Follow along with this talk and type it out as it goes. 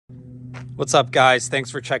What's up, guys?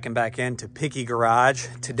 Thanks for checking back in to Picky Garage.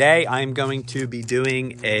 Today I'm going to be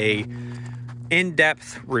doing a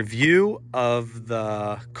in-depth review of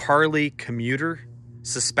the Carli Commuter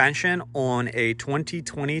suspension on a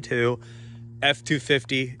 2022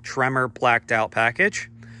 F250 Tremor blacked out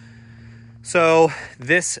package. So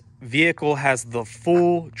this vehicle has the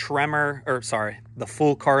full the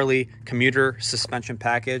full Carli Commuter suspension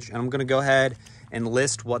package, and I'm going to go ahead and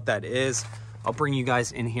list what that is. I'll bring you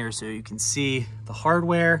guys in here so you can see the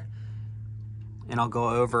hardware, and I'll go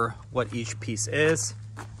over what each piece is.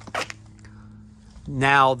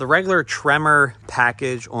 Now, the regular Tremor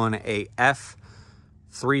package on a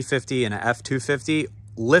F350 and a F250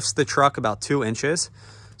 lifts the truck about 2 inches.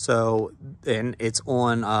 So, and it's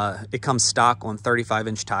on, it comes stock on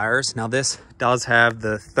 35-inch tires. Now, this does have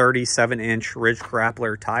the 37-inch Ridge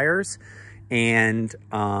Grappler tires, and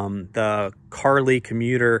the Carli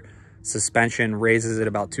Commuter suspension raises it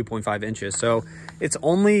about 2.5 inches. So it's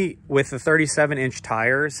only with the 37-inch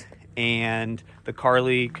tires, and the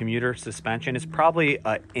Carli Commuter suspension is probably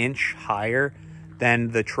an inch higher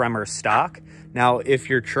than the Tremor stock. Now, if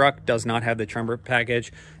your truck does not have the Tremor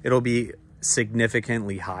package, it'll be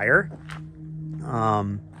significantly higher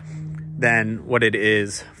than what it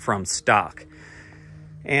is from stock.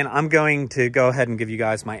 And I'm going to go ahead and give you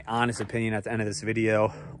guys my honest opinion at the end of this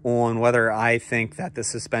video on whether I think that the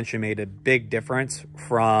suspension made a big difference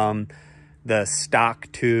from the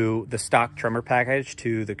stock Tremor package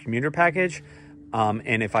to the Commuter package,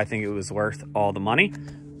 and if I think it was worth all the money.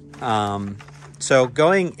 So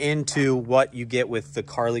going into what you get with the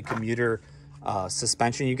Carli Commuter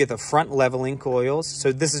suspension, you get the front leveling coils.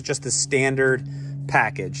 So this is just the standard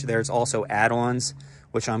package. There's also add-ons,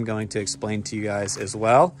 which I'm going to explain to you guys as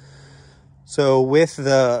well. So with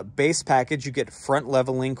the base package, you get front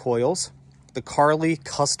leveling coils, the Carli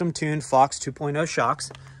custom tuned Fox 2.0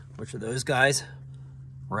 shocks, which are those guys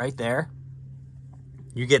right there.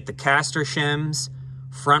 You get the Caster Shims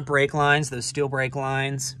front brake lines, those steel brake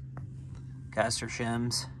lines, Caster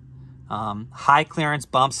Shims, high clearance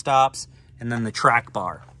bump stops, and then the track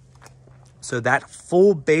bar. So that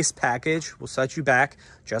full base package will set you back,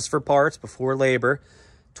 just for parts before labor,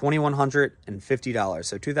 $2,150,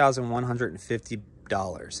 so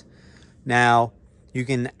 $2,150. Now, you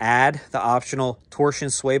can add the optional torsion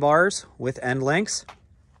sway bars with end links.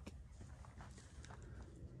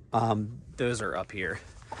 Those are up here,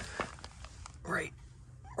 right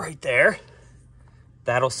there.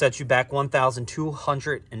 That'll set you back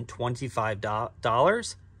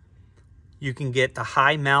 $1,225. You can get the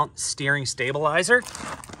high mount steering stabilizer,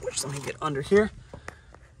 which, let me get under here,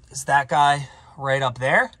 is that guy right up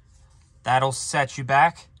there. That'll set you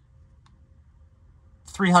back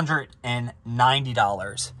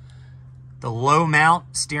 $390. The low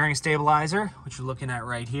mount steering stabilizer, which you're looking at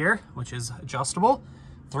right here, which is adjustable,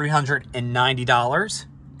 $390.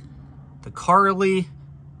 The Carli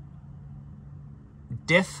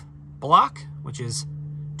diff block, which is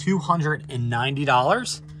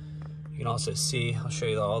 $290. You can also see, I'll show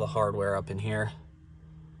you all the hardware up in here.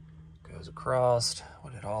 Goes across,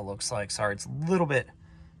 what it all looks like. Sorry, it's a little bit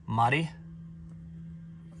muddy.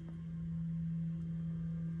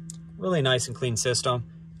 Really nice and clean system.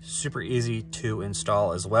 Super easy to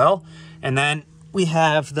install as well. And then we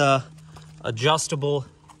have the adjustable,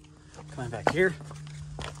 coming back here,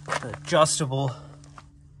 the adjustable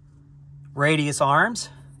radius arms.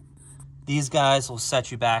 These guys will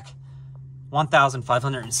set you back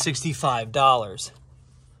 $1,565.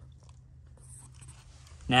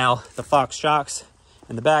 Now, the Fox shocks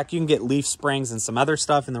in the back, you can get leaf springs and some other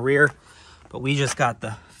stuff in the rear, but we just got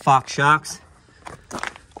the Fox shocks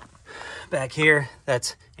back here.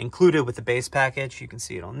 That's included with the base package. You can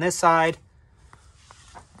see it on this side,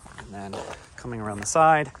 and then coming around the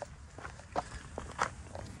side,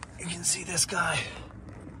 you can see this guy.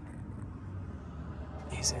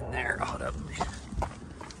 He's in there. Oh, hold up.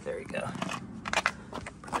 There you go.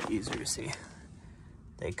 Pretty easier to see.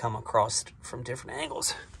 They come across from different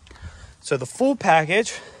angles. So the full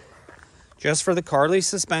package, just for the Carli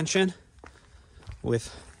suspension,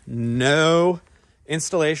 with no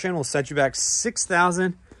installation, will set you back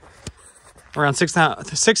around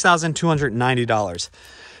 $6,290.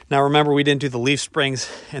 Now remember, we didn't do the leaf springs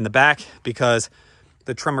in the back because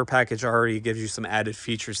the Tremor package already gives you some added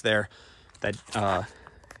features there that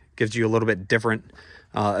gives you a little bit different.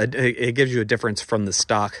 It gives you a difference from the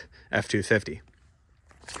stock F250.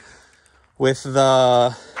 With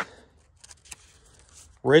the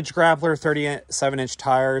Ridge Grappler 37-inch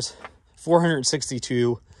tires,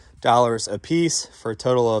 $462 a piece for a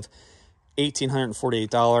total of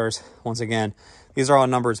 $1,848. Once again, these are all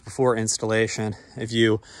numbers before installation. If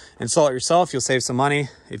you install it yourself, you'll save some money.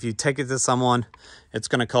 If you take it to someone, it's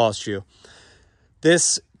going to cost you.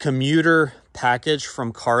 This commuter package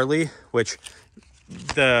from Carli, which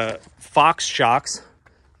the Fox shocks,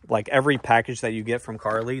 like every package that you get from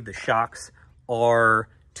Carli, the shocks are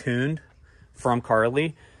tuned from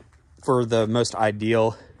Carli for the most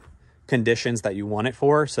ideal conditions that you want it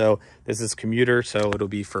for. So this is commuter, so it'll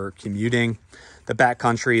be for commuting. The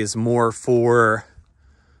backcountry is more for,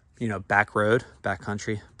 you know, back road,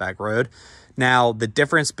 backcountry, back road. Now, the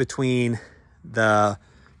difference between the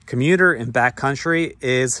commuter and backcountry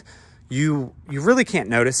is you really can't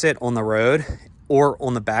notice it on the road or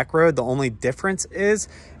on the back road. The only difference is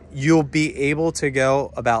you'll be able to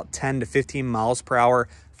go about 10 to 15 miles per hour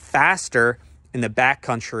faster in the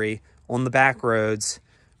backcountry on the back roads,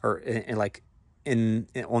 or on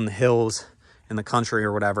the hills in the country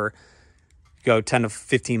or whatever. Go 10 to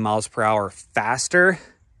 15 miles per hour faster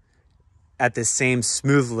at the same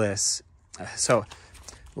smoothness. So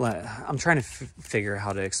I'm trying to figure out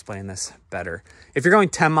how to explain this better. If you're going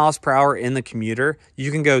 10 miles per hour in the commuter,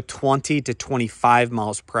 you can go 20 to 25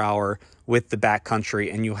 miles per hour with the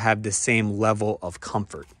backcountry, and you'll have the same level of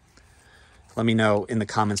comfort. Let me know in the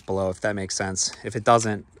comments below if that makes sense. If it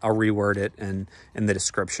doesn't, I'll reword it in the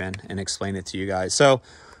description and explain it to you guys. So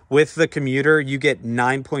with the commuter, you get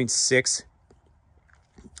 9.6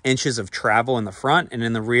 inches of travel in the front, and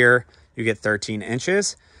in the rear, you get 13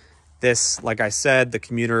 inches. This, like I said, the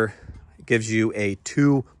commuter gives you a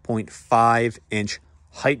 2.5 inch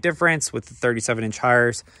height difference. With the 37-inch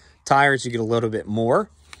tires, you get a little bit more.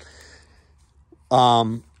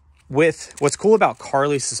 With what's cool about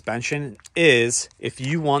Carli Suspension is if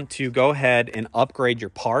you want to go ahead and upgrade your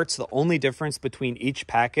parts, the only difference between each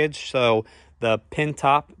package, so the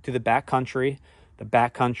pintop to the backcountry, the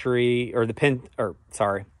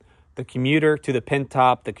commuter to the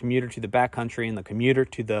pintop, the commuter to the backcountry, and the commuter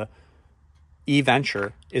to the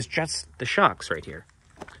E-Venture is just the shocks right here.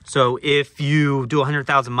 So if you do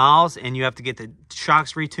 100,000 miles and you have to get the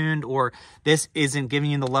shocks retuned, or this isn't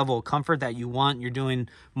giving you the level of comfort that you want, you're doing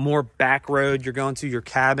more back road, you're going to your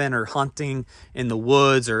cabin or hunting in the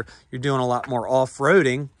woods, or you're doing a lot more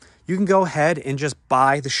off-roading, you can go ahead and just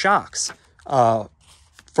buy the shocks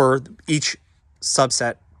for each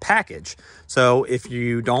subset package. So if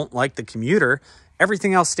you don't like the commuter,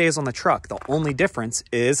 everything else stays on the truck. The only difference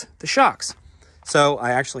is the shocks. So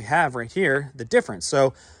I actually have right here the difference.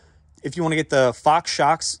 So if you want to get the Fox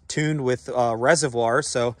shocks tuned with reservoirs,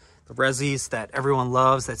 so the resis that everyone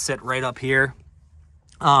loves that sit right up here,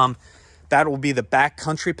 that will be the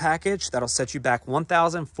backcountry package. That'll set you back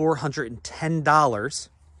 $1,410.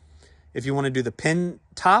 If you want to do the pin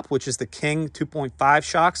top, which is the King 2.5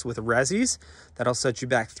 shocks with resis, that'll set you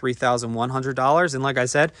back $3,100. And like I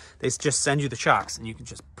said, they just send you the shocks, and you can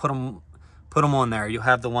just put them on there. You'll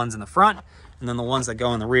have the ones in the front and then the ones that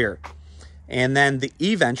go in the rear. And then the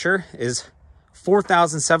E-Venture is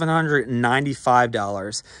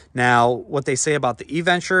 $4,795. Now, what they say about the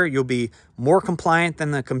E-Venture, you'll be more compliant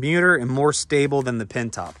than the commuter and more stable than the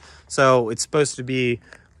pin top. So it's supposed to be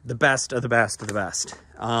the best of the best of the best.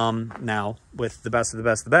 Now, with the best of the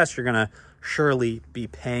best of the best, you're going to surely be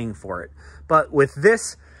paying for it. But with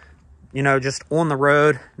this, you know, just on the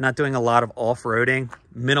road, not doing a lot of off-roading,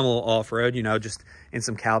 minimal off-road, you know, just in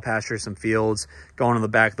some cow pasture, some fields, going in the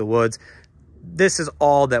back of the woods. This is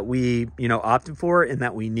all that we, you know, opted for and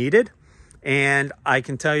that we needed. And I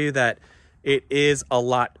can tell you that it is a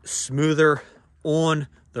lot smoother on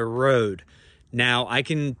the road. Now, I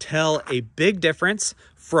can tell a big difference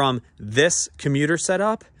from this commuter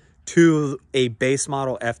setup to a base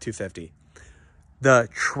model F250. The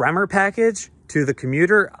tremor package to the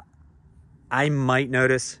commuter, I might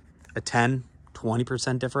notice a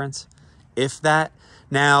 10-20% difference, if that.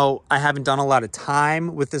 Now, I haven't done a lot of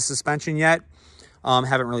time with the suspension yet.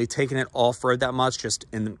 Haven't really taken it off-road that much, just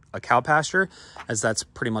in a cow pasture, as that's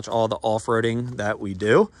pretty much all the off-roading that we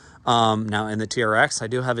do. Now, in the TRX, I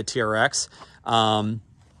do have a TRX.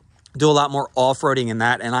 Do a lot more off-roading in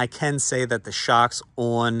that, and I can say that the shocks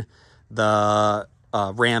on the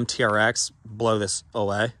Ram TRX blow this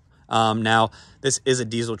away. Now, this is a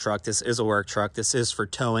diesel truck. This is a work truck. This is for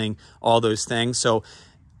towing, all those things. So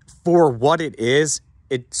for what it is,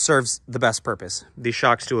 it serves the best purpose. These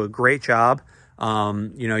shocks do a great job.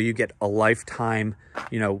 You know, you get a lifetime,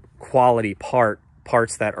 you know, quality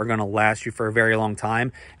parts that are going to last you for a very long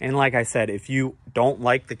time. And like I said, if you don't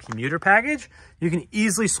like the commuter package, you can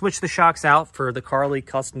easily switch the shocks out for the Carli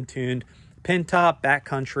custom tuned pin top,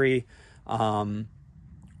 backcountry,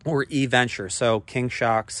 or E-Venture. So King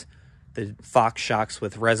shocks, the Fox shocks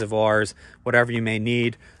with reservoirs, whatever you may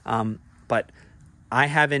need. But I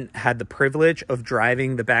haven't had the privilege of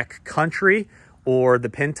driving the backcountry or the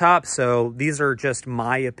pintop, so these are just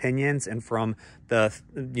my opinions and from the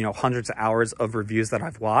hundreds of hours of reviews that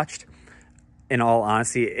I've watched. In all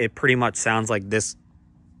honesty, it pretty much sounds like this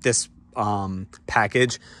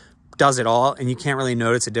package does it all, and you can't really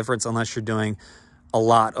notice a difference unless you're doing a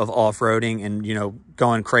lot of off-roading and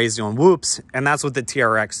going crazy on whoops, and that's what the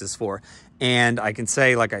TRX is for. And I can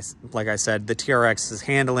say, like I said, the TRX's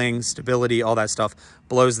handling, stability, all that stuff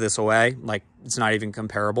blows this away. Like, it's not even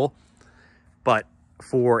comparable. But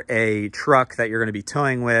for a truck that you're going to be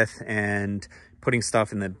towing with and putting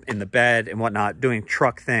stuff in the bed and whatnot, doing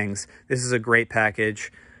truck things, this is a great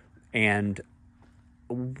package. And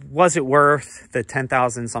was it worth the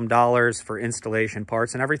 $10,000 some for installation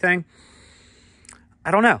parts and everything? I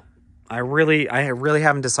don't know. I really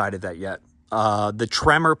haven't decided that yet. The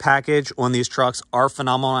tremor package on these trucks are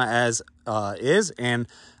phenomenal as is, and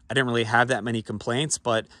I didn't really have that many complaints,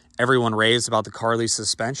 but everyone raves about the Carli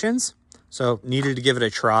suspensions, so needed to give it a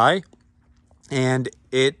try. And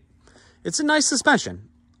it's a nice suspension.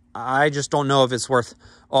 I just don't know if it's worth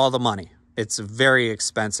all the money. It's very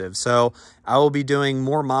expensive, so I will be doing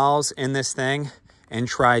more miles in this thing and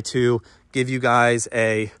try to give you guys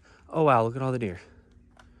a, oh wow, look at all the deer,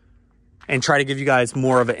 and try to give you guys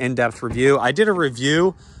more of an in-depth review. I did a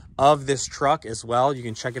review of this truck as well. You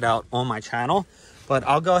can check it out on my channel, but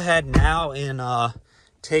I'll go ahead now and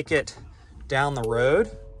take it down the road.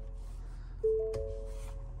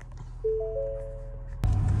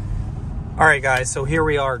 All right, guys, so here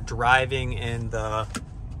we are driving in the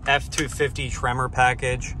F250 tremor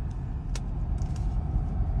package,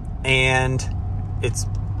 and it's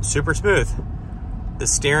super smooth. The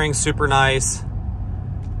steering's super nice.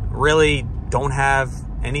 Really don't have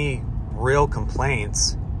any real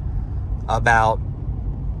complaints about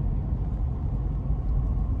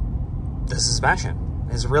the suspension.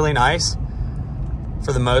 It's really nice.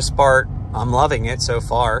 For the most part, I'm loving it so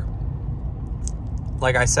far.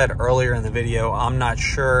 Like I said earlier in the video, I'm not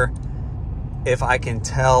sure if I can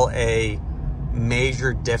tell a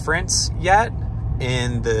major difference yet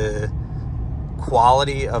in the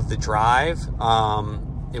quality of the drive.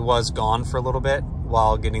 It was gone for a little bit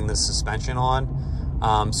while getting the suspension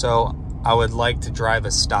on. So I would like to drive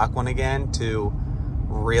a stock one again to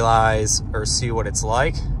realize or see what it's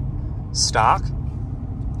like stock.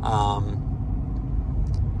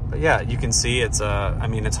 But yeah, you can see it's I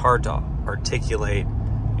mean, it's hard to articulate,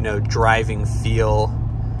 driving feel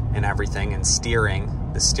and everything, and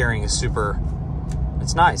steering. The steering is super,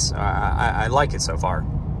 it's nice. I like it so far.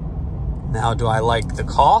 Now, do I like the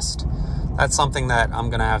cost? That's something that I'm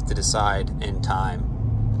gonna have to decide in time.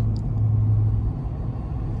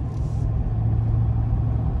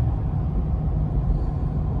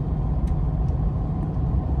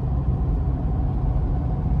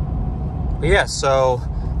 But yeah, so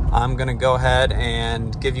I'm gonna go ahead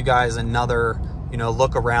and give you guys another,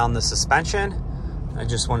 look around the suspension. I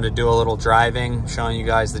just wanted to do a little driving, showing you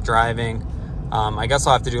guys the driving. I guess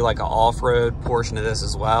I'll have to do like an off-road portion of this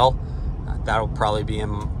as well. That'll probably be in,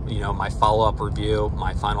 my follow-up review,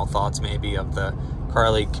 my final thoughts maybe of the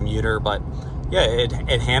Carli Commuter. But yeah,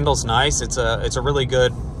 it handles nice. It's a really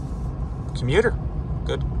good commuter,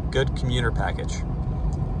 good commuter package.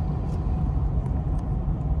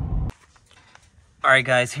 All right,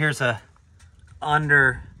 guys, here's a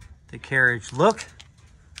under the carriage look.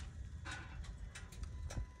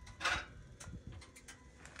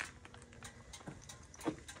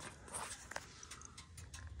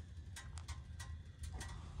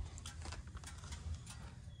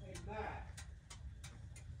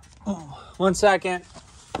 Oh, 1 second.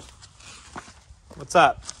 What's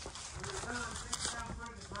up?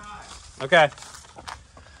 Okay.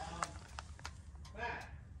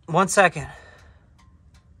 1 second.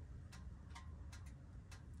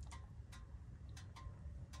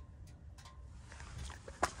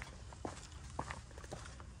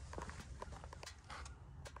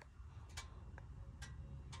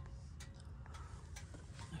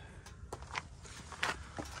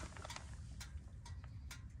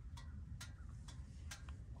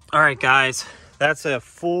 All right, guys, that's a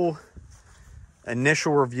full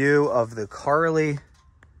initial review of the Carli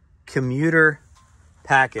Commuter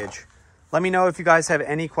package. Let me know if you guys have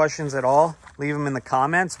any questions at all. Leave them in the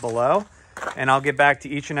comments below, and I'll get back to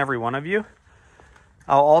each and every one of you.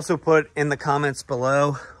 I'll also put in the comments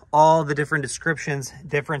below all the different descriptions,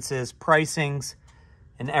 differences, pricings,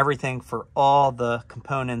 and everything for all the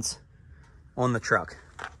components on the truck.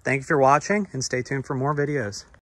 Thank you for watching, and stay tuned for more videos.